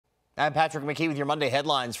I'm Patrick McKee with your Monday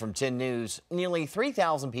headlines from 10 News. Nearly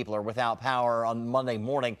 3,000 people are without power on Monday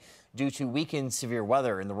morning due to weekend severe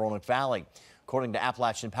weather in the Roanoke Valley. According to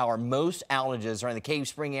Appalachian Power, most outages are in the Cave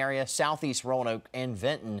Spring area, southeast Roanoke, and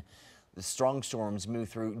Vinton. The strong storms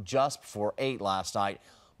moved through just before 8 last night.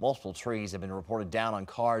 Multiple trees have been reported down on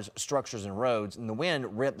cars, structures, and roads, and the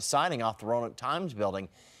wind ripped siding off the Roanoke Times building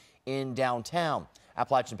in downtown.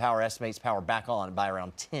 Appalachian Power estimates power back on by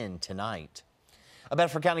around 10 tonight. A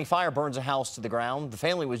Bedford County fire burns a house to the ground. The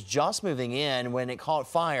family was just moving in when it caught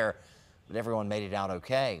fire, but everyone made it out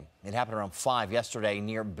okay. It happened around 5 yesterday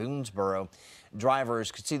near Boonesboro. Drivers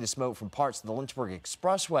could see the smoke from parts of the Lynchburg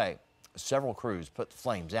Expressway. Several crews put the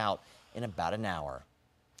flames out in about an hour.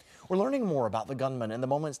 We're learning more about the gunman and the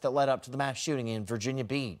moments that led up to the mass shooting in Virginia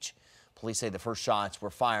Beach. Police say the first shots were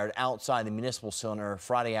fired outside the Municipal Center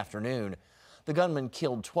Friday afternoon. The gunman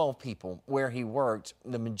killed 12 people where he worked,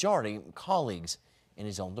 the majority colleagues in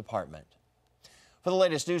his own department. For the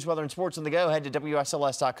latest news, weather, and sports on the go, head to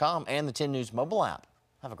WSLS.com and the 10 News mobile app.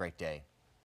 Have a great day.